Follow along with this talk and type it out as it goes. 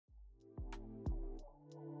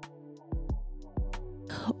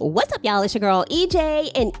What's up, y'all? It's your girl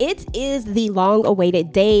EJ, and it is the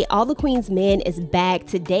long-awaited day. All the Queen's Men is back.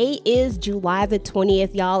 Today is July the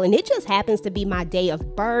 20th, y'all, and it just happens to be my day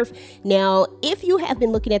of birth. Now, if you have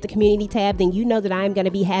been looking at the community tab, then you know that I'm going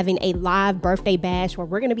to be having a live birthday bash where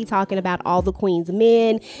we're going to be talking about all the Queen's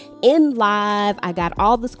Men in live. I got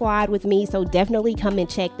all the squad with me, so definitely come and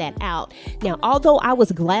check that out. Now, although I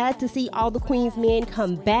was glad to see all the Queen's Men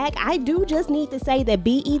come back, I do just need to say that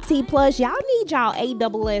BET Plus, y'all need y'all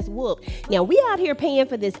ASS whoop. Now, we out here paying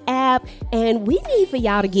for this app, and we need for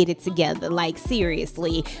y'all to get it together, like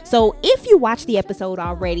seriously. So if you watched the episode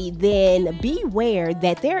already, then beware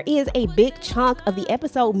that there is a big chunk of the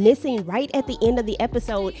episode missing right at the end of the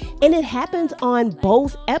episode, and it happens on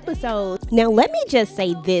both episodes. Now, let me just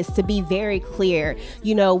say this to be very clear.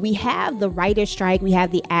 You know, we have the writer's strike, we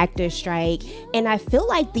have the actor's strike, and I feel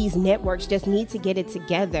like these networks just need to get it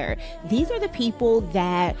together. These are the people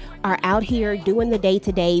that are out here doing the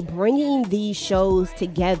day-to-day, bringing these shows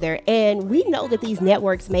together, and we know that these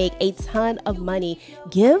networks make a ton of money.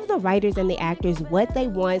 Give the writers and the actors what they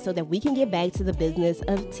want so that we can get back to the business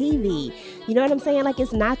of TV. You know what I'm saying? Like,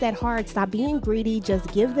 it's not that hard. Stop being greedy.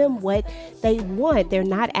 Just give them what they want. They're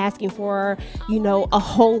not asking for, you know, a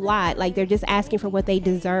whole lot. Like, they're just asking for what they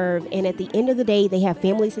deserve, and at the end of the day, they have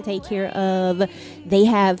families to take care of. They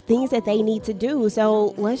have things that they need to do,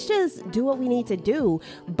 so let's just do what we need to do.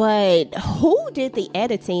 But who did the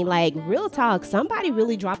editing? Like, real talk, somebody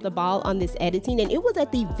really dropped the ball on this editing, and it was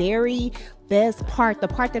at the very best part, the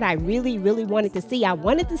part that I really wanted to see. I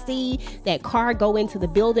wanted to see that car go into the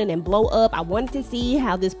building and blow up. I wanted to see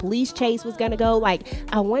how this police chase was gonna go. Like,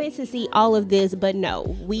 I wanted to see all of this, but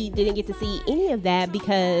no, we didn't get to see any of that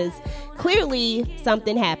because clearly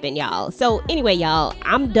something happened, y'all. So anyway, y'all,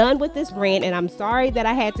 I'm done with this rant, and I'm sorry that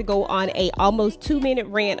I had to go on a almost 2-minute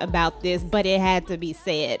rant about this, but it had to be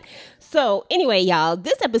said. So anyway, y'all,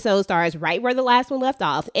 this episode starts right where the last one left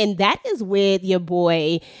off, and that is with your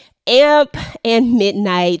boy Amp and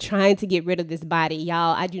Midnight trying to get rid of this body.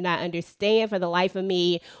 Y'all, I do not understand for the life of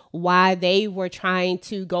me why they were trying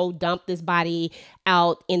to go dump this body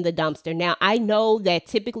out in the dumpster. Now, I know that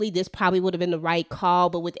typically this probably would have been the right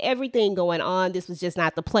call, but with everything going on, this was just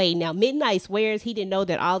not the play. Now, Midnight swears he didn't know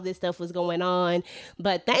that all this stuff was going on,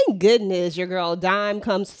 but thank goodness your girl Dime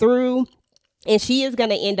comes through. And she is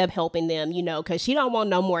going to end up helping them, you know, because she don't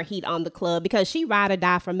want no more heat on the club because she ride or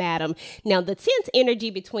die for Madam. Now, the tense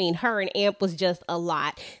energy between her and Amp was just a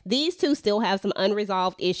lot. These two still have some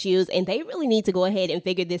unresolved issues, and they really need to go ahead and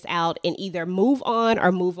figure this out and either move on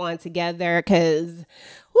or move on together because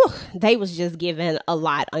they was just given a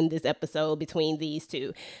lot on this episode between these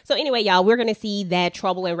two. So anyway, y'all, we're going to see that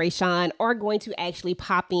Trouble and Rayshawn are going to actually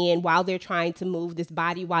pop in while they're trying to move this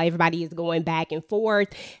body, while everybody is going back and forth.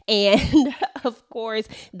 And of course,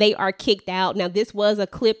 they are kicked out. Now, this was a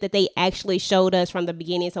clip that they actually showed us from the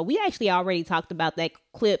beginning. So we actually already talked about that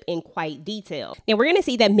clip in quite detail. Now, we're going to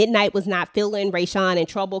see that Midnight was not feeling Rayshawn and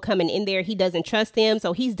Trouble coming in there. He doesn't trust them.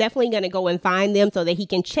 So he's definitely going to go and find them so that he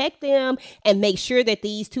can check them and make sure that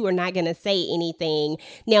these two are not going to say anything.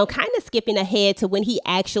 Now, kind of skipping ahead to when he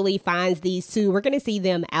actually finds these two, we're going to see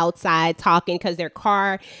them outside talking because their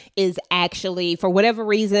car is actually, for whatever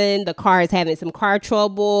reason, the car is having some car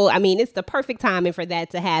trouble. I mean, it's the perfect timing for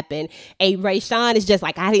that to happen. And Rayshawn is just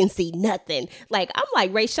like, I didn't see nothing. Like, I'm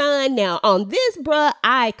like, Rayshawn, now on this, bruh,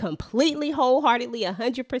 I completely, wholeheartedly,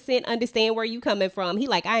 100% understand where you coming from. He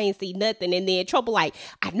like, I ain't see nothing. And then Trouble like,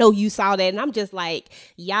 I know you saw that. And I'm just like,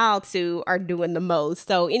 y'all two are doing the most.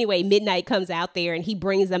 So anyway, Midnight comes out there and he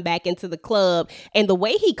brings them back into the club. And the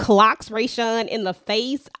way he clocks Rayshawn in the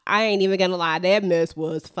face, I ain't even gonna lie, that mess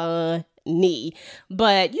was fun.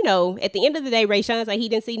 But you know, at the end of the day, Rayshawn's like he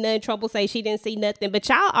didn't see nothing. Trouble say she didn't see nothing. But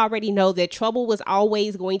y'all already know that Trouble was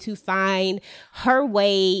always going to find her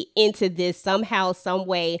way into this somehow, some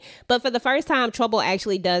way. But for the first time, Trouble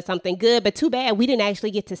actually does something good. But too bad we didn't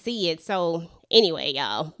actually get to see it. So anyway,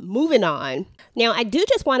 y'all, moving on. Now, I do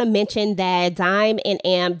just want to mention that Dime and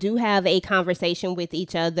Amp do have a conversation with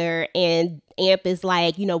each other, and Amp is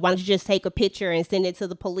like, you know, why don't you just take a picture and send it to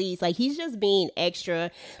the police? Like, he's just being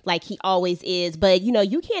extra like he always is. But, you know,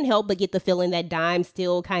 you can't help but get the feeling that Dime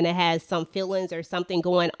still kind of has some feelings or something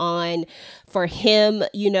going on for him,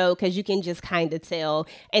 you know, because you can just kind of tell.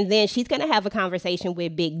 And then she's going to have a conversation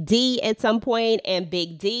with Big D at some point, and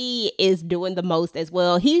Big D is doing the most as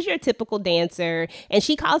well. He's your typical dancer, and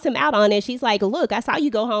she calls him out on it. She's like, look, I saw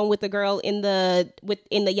you go home with the girl in the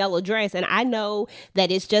yellow dress, and I know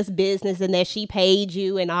that it's just business and that she paid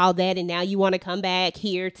you and all that, and now you want to come back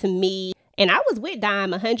here to me And I was with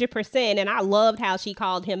Dime 100%, and I loved how she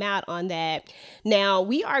called him out on that. Now,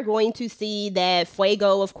 we are going to see that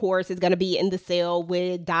Fuego, of course, is going to be in the cell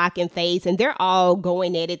with Doc and Face, and they're all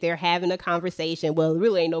going at it. They're having a conversation. Well, it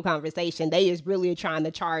really ain't no conversation. They is really trying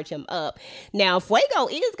to charge him up. Now, Fuego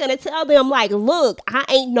is going to tell them, like, look, I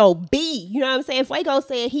ain't no B. You know what I'm saying? Fuego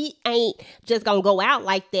said he ain't just going to go out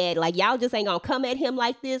like that. Like, y'all just ain't going to come at him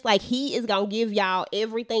like this. Like, he is going to give y'all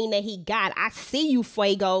everything that he got. I see you,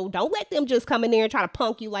 Fuego. Don't let them just come in there and try to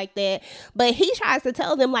punk you like that. But he tries to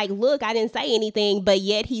tell them, like, look, I didn't say anything, but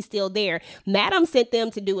yet he's still there. Madam sent them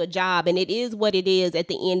to do a job, and it is what it is at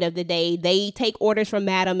the end of the day. They take orders from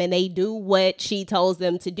Madam, and they do what she tells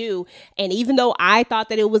them to do. And even though I thought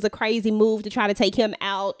that it was a crazy move to try to take him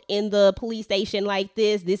out in the police station like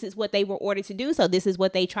this is what they were ordered to do, so this is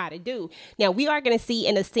what they try to do. Now, we are going to see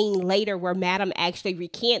in a scene later where Madam actually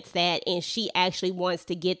recants that, and she actually wants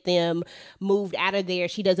to get them moved out of there.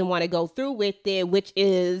 She doesn't want to go through with it, which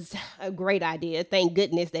is a great idea. Thank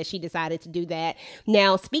goodness that she decided to do that.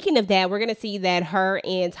 Now, speaking of that, we're going to see that her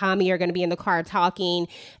and Tommy are going to be in the car talking,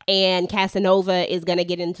 and Casanova is going to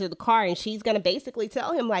get into the car, and she's going to basically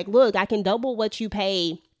tell him, like, look, I can double what you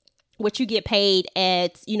get paid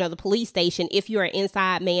at, the police station if you're an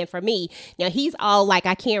inside man for me. Now, he's all like,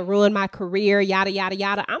 I can't ruin my career, yada, yada,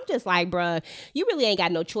 yada. I'm just like, bruh, you really ain't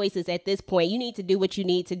got no choices at this point. You need to do what you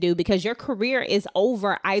need to do because your career is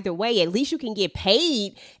over either way. At least you can get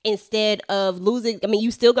paid instead of losing. I mean, you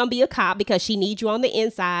still gonna be a cop because she needs you on the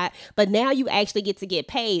inside, but now you actually get to get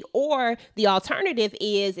paid. Or the alternative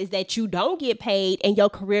is that you don't get paid and your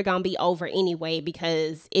career gonna be over anyway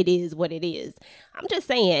because it is what it is. I'm just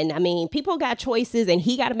saying, I mean, people got choices and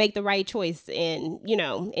he got to make the right choice and,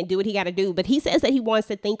 and do what he got to do. But he says that he wants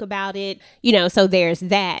to think about it, so there's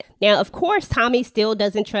that. Now, of course, Tommy still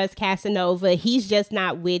doesn't trust Casanova. He's just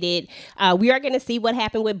not with it. We are going to see what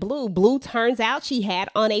happened with Blue. Blue turns out she had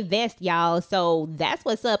on a vest, y'all. So that's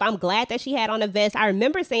what's up. I'm glad that she had on a vest. I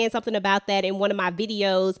remember saying something about that in one of my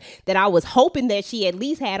videos that I was hoping that she at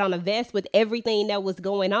least had on a vest with everything that was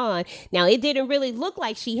going on. Now, it didn't really look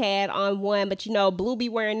like she had on one, but Blue be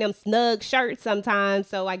wearing them snug shirts sometimes.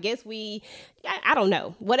 So I guess I don't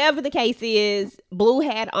know. Whatever the case is, Blue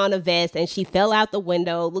had on a vest and she fell out the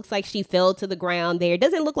window. Looks like she fell to the ground there.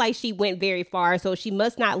 Doesn't look like she went very far, so she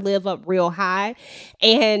must not live up real high.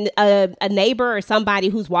 And a neighbor or somebody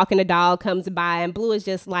who's walking a dog comes by and Blue is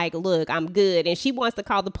just like, look, I'm good. And she wants to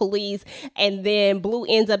call the police. And then Blue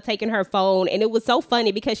ends up taking her phone. And it was so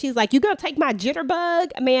funny because she's like, you gonna take my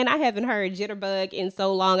jitterbug? Man, I haven't heard jitterbug in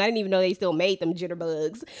so long. I didn't even know they still made them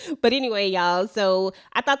jitterbugs. But anyway, y'all, so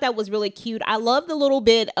I thought that was really cute. I love the little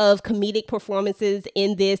bit of comedic performances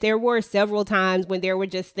in this. There were several times when there were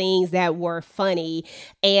just things that were funny.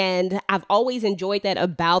 And I've always enjoyed that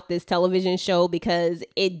about this television show because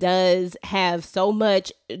it does have so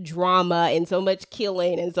much drama and so much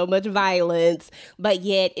killing and so much violence, but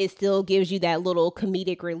yet it still gives you that little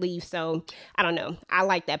comedic relief. So I don't know. I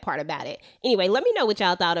like that part about it. Anyway, let me know what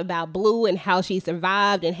y'all thought about Blue and how she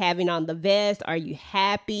survived and having on the vest. Are you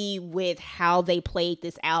happy with how they played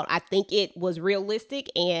this out? I think it was realistic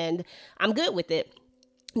and I'm good with it.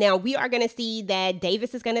 Now, we are going to see that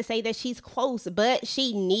Davis is going to say that she's close, but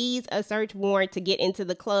she needs a search warrant to get into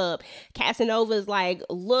the club. Casanova is like,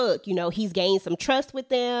 look, he's gained some trust with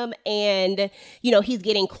them and, he's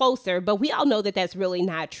getting closer. But we all know that that's really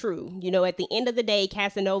not true. At the end of the day,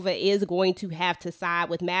 Casanova is going to have to side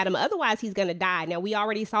with Madam. Otherwise, he's going to die. Now, we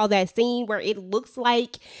already saw that scene where it looks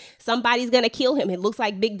like somebody's going to kill him. It looks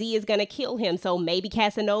like Big D is going to kill him. So maybe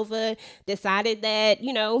Casanova decided that,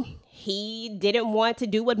 he didn't want to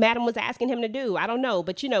do what Madam was asking him to do. I don't know.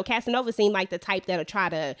 But, Casanova seemed like the type that'll try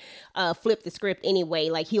to flip the script anyway.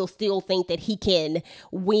 Like, he'll still think that he can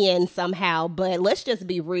win somehow. But let's just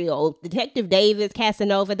be real. Detective Davis,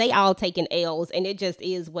 Casanova, they all taking L's. And it just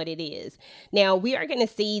is what it is. Now, we are going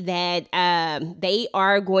to see that they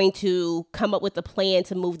are going to come up with a plan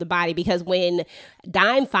to move the body. Because when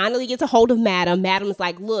Dime finally gets a hold of Madam's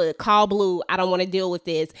like, look, call Blue. I don't want to deal with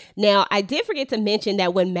this. Now, I did forget to mention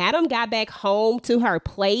that when Madam got back home to her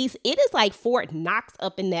place, it is like Fort Knox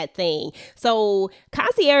up in that thing. So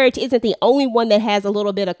Concierge isn't the only one that has a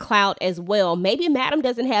little bit of clout as well. Maybe Madam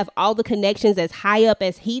doesn't have all the connections as high up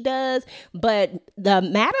as he does, but the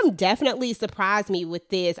Madam definitely surprised me with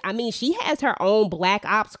this. I mean, she has her own black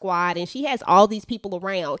ops squad and she has all these people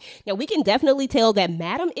around. Now, we can definitely tell that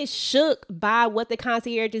Madam is shook by what the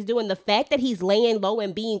Concierge is doing. The fact that he's laying low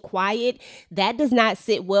and being quiet, that does not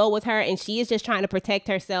sit well with her, and she is just trying to protect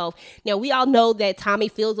herself himself. Now, we all know that Tommy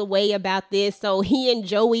feels a way about this, so he and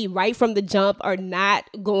Joey right from the jump are not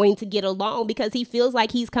going to get along because he feels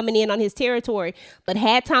like he's coming in on his territory. But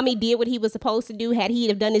had Tommy did what he was supposed to do, had he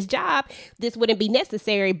have done his job, this wouldn't be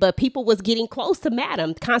necessary. But people was getting close to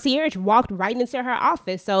Madam. Concierge walked right into her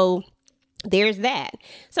office, so there's that.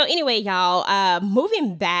 So anyway, y'all,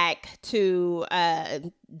 moving back to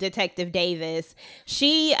Detective Davis,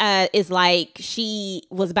 she is like, she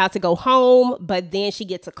was about to go home, but then she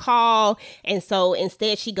gets a call, and so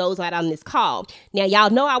instead she goes out on this call. Now, y'all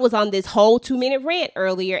know I was on this whole 2-minute rant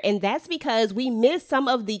earlier, and that's because we missed some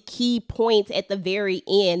of the key points at the very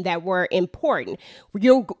end that were important.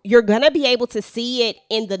 You're gonna be able to see it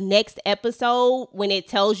in the next episode when it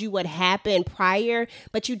tells you what happened prior,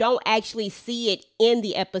 but you don't actually see it in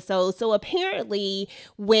the episode. So apparently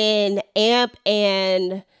when Amp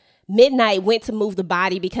and Midnight went to move the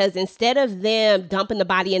body, because instead of them dumping the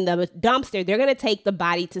body in the dumpster, they're going to take the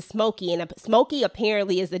body to Smokey. And Smokey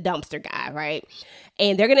apparently is the dumpster guy, right?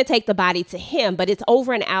 And they're going to take the body to him, but it's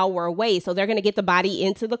over an hour away. So they're going to get the body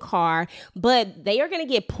into the car, but they are going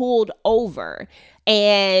to get pulled over.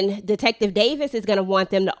 And Detective Davis is going to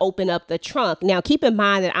want them to open up the trunk. Now, keep in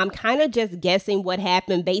mind that I'm kind of just guessing what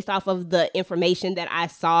happened based off of the information that I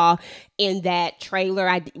saw in that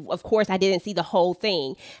trailer. Of course, I didn't see the whole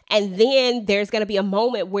thing. And then there's going to be a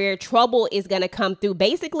moment where Trouble is going to come through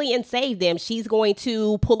basically and save them. She's going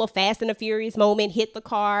to pull a Fast and the Furious moment, hit the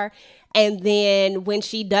car. And then when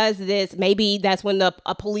she does this, maybe that's when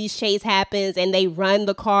a police chase happens and they run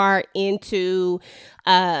the car into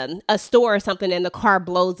a store or something, and the car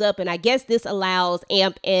blows up. And I guess this allows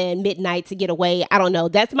Amp and Midnight to get away. I don't know.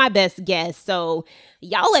 That's my best guess. So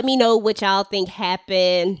y'all let me know what y'all think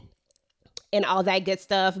happened and all that good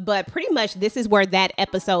stuff. But pretty much this is where that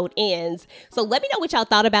episode ends. So let me know what y'all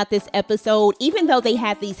thought about this episode. Even though they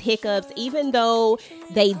had these hiccups, even though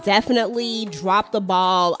they definitely dropped the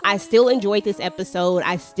ball, I still enjoyed this episode.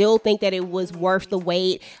 I still think that it was worth the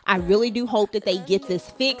wait. I really do hope that they get this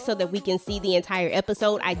fixed so that we can see the entire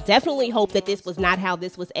episode. I definitely hope that this was not how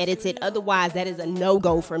this was edited. Otherwise, that is a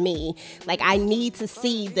no-go for me. Like, I need to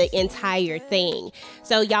see the entire thing.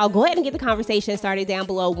 So y'all go ahead and get the conversation started down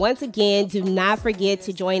below. Once again, do not forget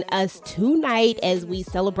to join us tonight as we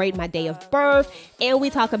celebrate my day of birth and we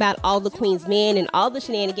talk about all the Queen's men and all the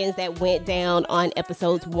shenanigans that went down on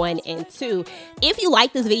episodes 1 and 2. If you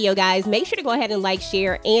like this video, guys, make sure to go ahead and like,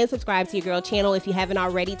 share, and subscribe to your girl channel if you haven't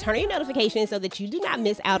already. Turn on your notifications so that you do not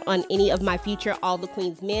miss out on any of my future All the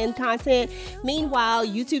Queen's Men content. Meanwhile,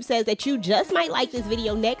 YouTube says that you just might like this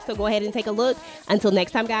video next, so go ahead and take a look. Until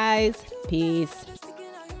next time, guys, peace.